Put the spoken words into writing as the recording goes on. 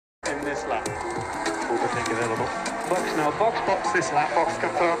in this lap. Overthink available. Box this lap, box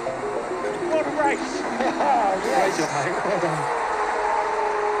confirm. What a race! Great job, mate. Well done.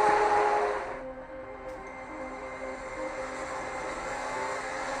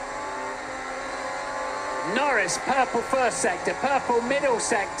 Norris, purple first sector, purple middle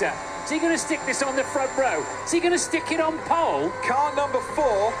sector. Is he going to stick this on the front row? Is he going to stick it on pole? Car number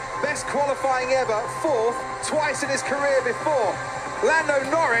 4, best qualifying ever, 4th, twice in his career before. Lando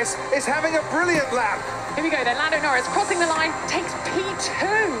Norris is having a brilliant lap. Here we go then, Lando Norris crossing the line, takes P2.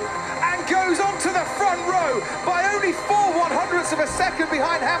 And goes onto the front row by only 4/100ths of a second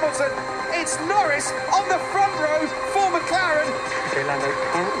behind Hamilton. It's Norris on the front row for McLaren. Okay, Lando,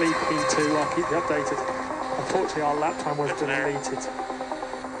 currently P2, I'll keep you updated. Unfortunately, our lap time was deleted.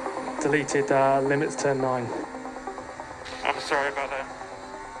 Limits turn 9. I'm sorry about that.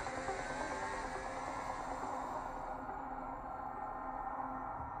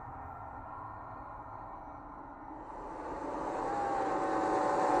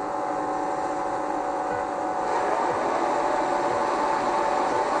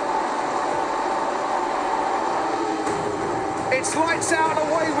 It's lights out and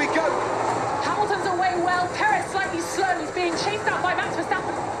away we go. Hamilton's away well, Perez slightly slow, he's being chased out by Max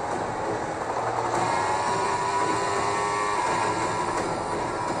Verstappen.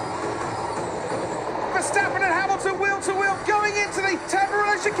 Verstappen and Hamilton wheel to wheel going into the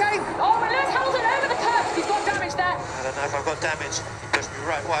Tabarella chicane. Oh, and Lewis Hamilton over the curb, he's got damage there. I don't know if I've got damage. He pushed me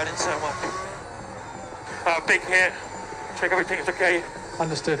right wide in so much. Big hit. Check everything's okay.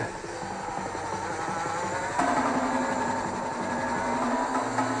 Understood.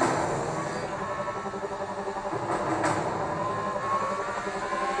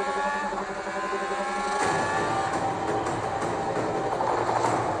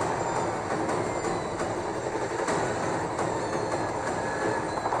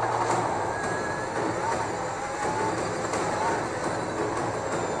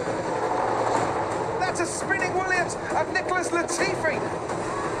 A spinning Williams of Nicholas Latifi.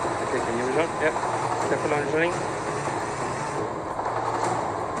 Okay, can you return? Yep. Careful on running.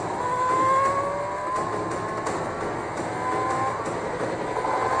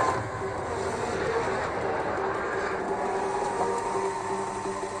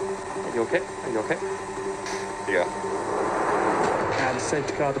 Are you okay? Are you okay? Yeah. And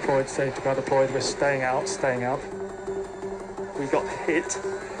safety car deployed. We're staying out. We got hit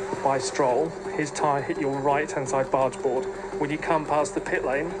by Stroll. His tyre hit your right-hand side barge board. When you come past the pit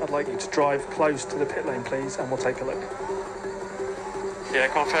lane, I'd like you to drive close to the pit lane, please, and we'll take a look. Yeah,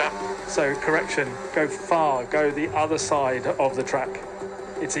 confirm. So, correction, go the other side of the track.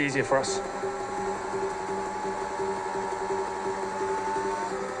 It's easier for us.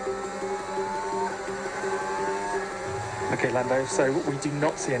 Okay, Lando, so we do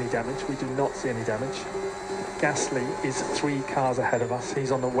not see any damage. Gasly is 3 cars ahead of us.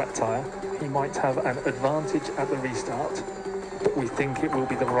 He's on the wet tyre. He might have an advantage at the restart, but we think it will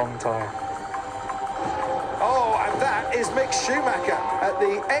be the wrong tyre. Oh, and that is Mick Schumacher at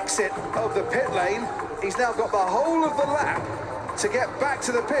the exit of the pit lane. He's now got the whole of the lap to get back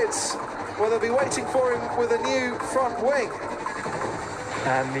to the pits, where they'll be waiting for him with a new front wing.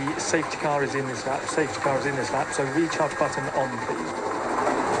 And the safety car is in this lap. So recharge button on, please.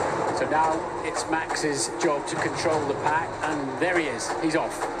 So now it's Max's job to control the pack, and there he is, he's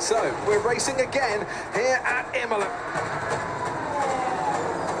off. So we're racing again here at Imola.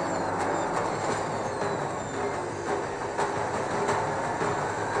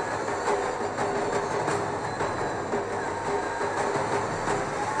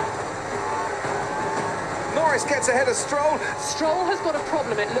 Norris gets ahead of Stroll. Stroll has got a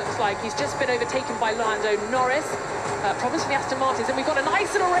problem, it looks like. He's just been overtaken by Lando Norris. Problems for the Aston Martins, and we've got a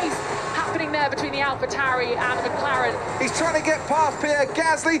nice little race happening there between the AlphaTauri and McLaren. He's trying to get past Pierre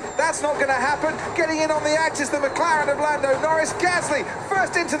Gasly. That's not going to happen. Getting in on the act is the McLaren of Lando Norris. Gasly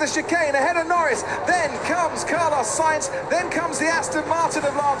first into the chicane ahead of Norris. Then comes Carlos Sainz. Then comes the Aston Martin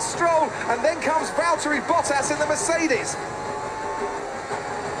of Lance Stroll. And then comes Valtteri Bottas in the Mercedes.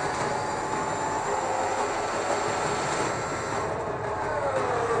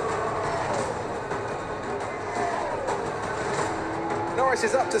 Norris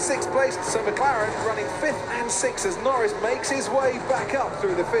is up to 6th place, so McLaren running 5th and 6th as Norris makes his way back up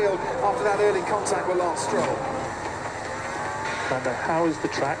through the field after that early contact with Lance Stroll. Lando, how is the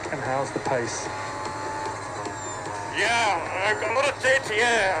track and how's the pace? Yeah, I've got a lot of data,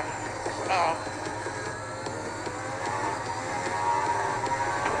 yeah.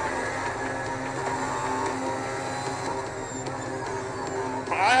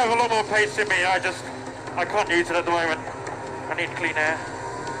 I have a lot more pace in me, I can't use it at the moment. I need clean air.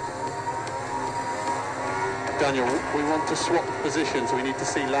 Daniel, we want to swap positions. We need to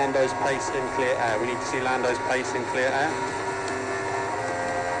see Lando's pace in clear air. We need to see Lando's pace in clear air.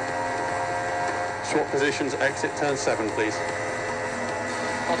 Swap positions, exit turn 7, please.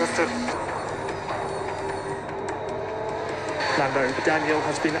 Understood. Lando, Daniel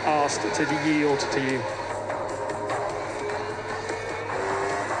has been asked to yield to you.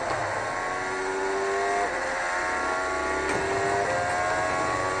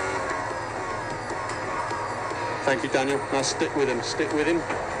 Thank you, Daniel. Now stick with him, stick with him.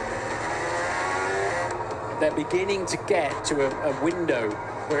 They're beginning to get to a window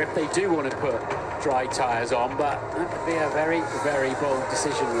where if they do want to put dry tyres on, but that could be a very, very bold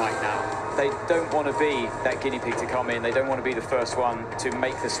decision right now. They don't want to be that guinea pig to come in. They don't want to be the first one to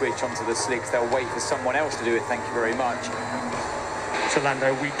make the switch onto the slicks. They'll wait for someone else to do it, thank you very much. So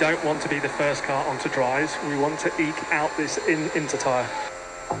Lando, we don't want to be the first car onto dries. We want to eke out this into tyre.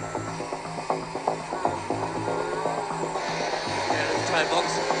 Tyre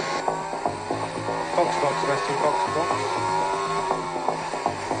box. Box, Sebastian, box.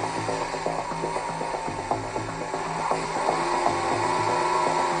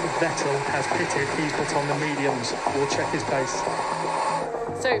 Vettel has pitted, he's put on the mediums. We'll check his pace.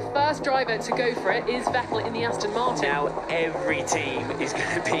 So first driver to go for it is Vettel in the Aston Martin. Now every team is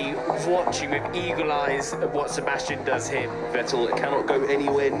going to be watching with eagle eyes at what Sebastian does here. Vettel cannot go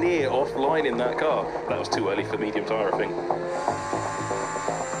anywhere near offline in that car. That was too early for medium tyre, I think.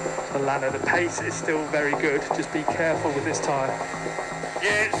 For Lando, the pace is still very good. Just be careful with this tyre.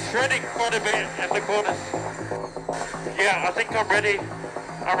 Yeah, it's shredding quite a bit in the corners. Yeah, I think I'm ready.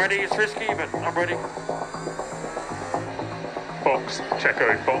 I'm ready. It's risky, but I'm ready. Box, Checo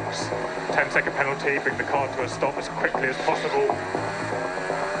in box. 10-second penalty, bring the car to a stop as quickly as possible.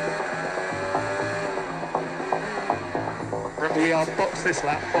 We are box this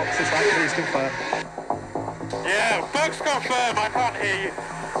lap, please confirm. Yeah, box confirm. I can't hear you.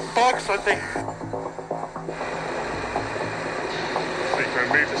 Box, I think. So you can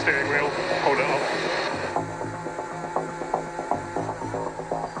remove the steering wheel, hold it up.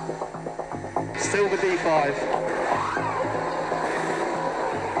 Still the D5.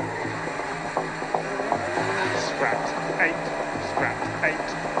 Scrapped 8, scrapped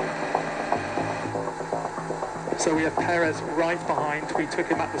 8. So we have Perez right behind. We took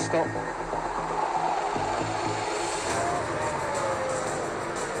him at the stop.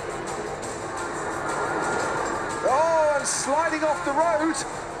 Oh, and sliding off the road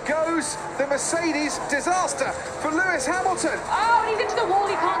goes the Mercedes. Disaster for Lewis Hamilton. Oh, and he's into the wall.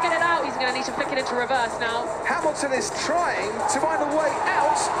 He can't get it out. He's going to need to flick it into reverse now. Hamilton is trying to find a way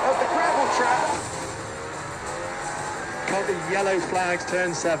out of the gravel trap. Got the yellow flags,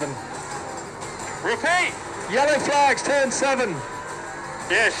 turn 7. Repeat. Yellow flags, turn 7.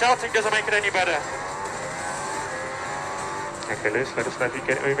 Yeah, shouting doesn't make it any better. Okay, Lewis, let us know if you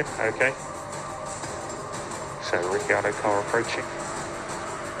get it moving. Okay. So Ricciardo car approaching.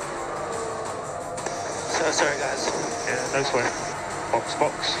 So sorry, guys. Yeah, no sweat. Box.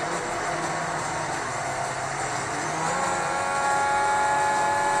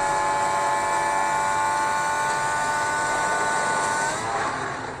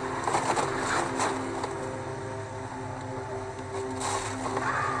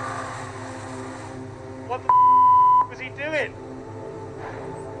 What the was he doing?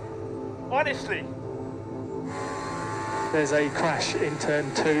 Honestly. There's a crash in turn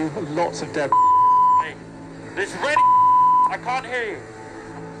 2. Lots of debris. Hey, this red I can't hear you.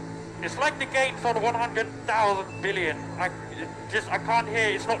 It's like the gates on 100,000 billion. I can't hear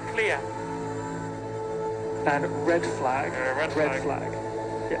you. It's not clear. And red flag. Red flag.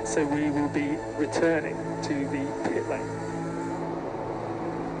 Yeah, so we will be returning to the pit lane.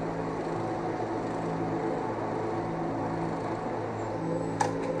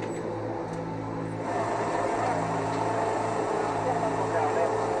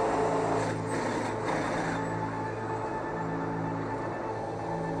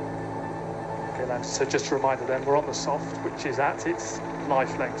 So just a reminder then, we're on the soft, which is at its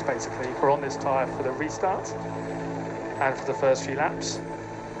life length basically. We're on this tyre for the restart and for the first few laps,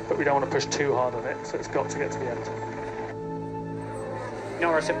 but we don't want to push too hard on it, so it's got to get to the end.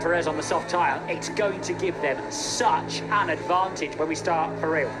 Norris and Perez on the soft tyre, it's going to give them such an advantage when we start for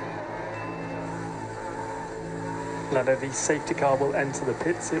real. Lando, the safety car will enter the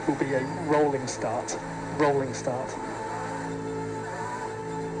pits. It will be a rolling start.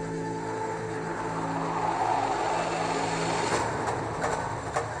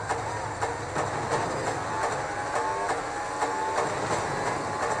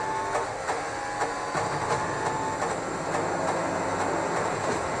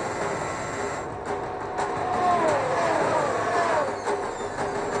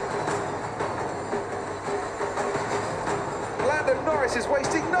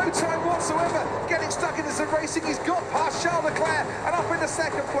 into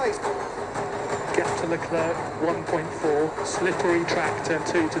second place. Gap to Leclerc, 1.4. Slippery track, turn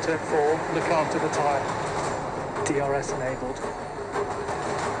 2 to turn 4. Look after the tyre. DRS enabled.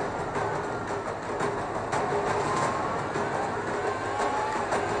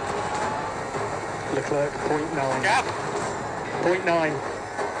 Leclerc, 0.9. Gap. 0.9.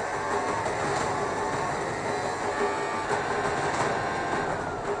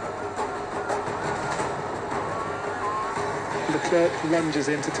 Leclerc lunges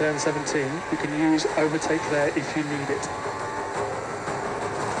into turn 17. You can use overtake there if you need it.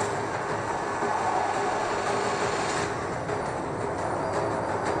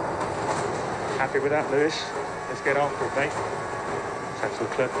 Happy with that, Lewis? Let's get after it, mate. So that's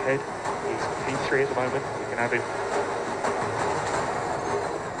Leclerc ahead. He's P3 at the moment. You can have him.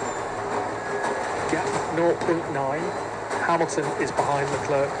 Gap 0.9. Hamilton is behind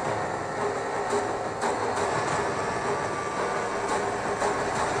Leclerc.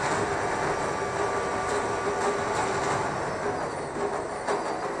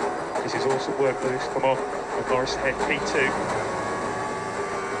 This is awesome work, Lewis. Come on. With Norris ahead, P2.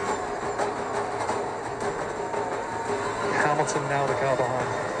 Hamilton now the car behind.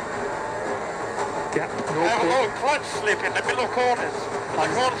 Gap 0. Have a little clutch slip in the middle of corners. The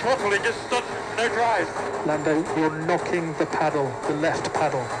corner throttle, it just does no drive. Lando, you're knocking the paddle, the left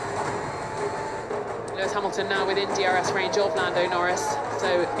paddle. Lewis Hamilton now within DRS range of Lando Norris.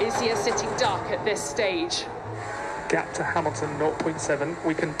 So is he a sitting duck at this stage? Gap to Hamilton, 0.7.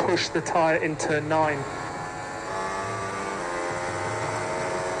 We can push the tyre in turn 9.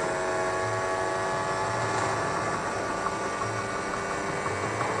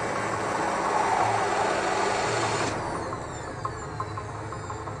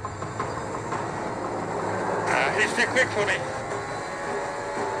 He's too quick for me.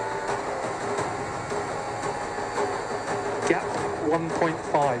 Gap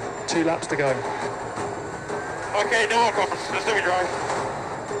 1.5. 2 laps to go. Okay, no more comments. Let's do a drive.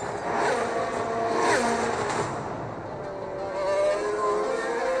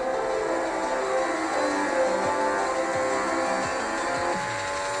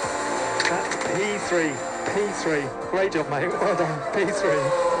 That's P3. P3. Great job, mate. Well done. P3.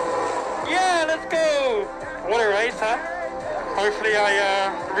 Yeah, let's go. What a race, huh? Hopefully I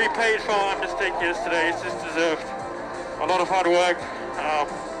repaid for my mistake yesterday. It's just deserved. A lot of hard work.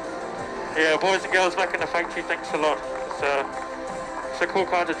 Yeah, boys and girls back in the factory, thanks a lot. It's a cool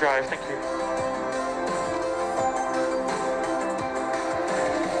car to drive. Thank you.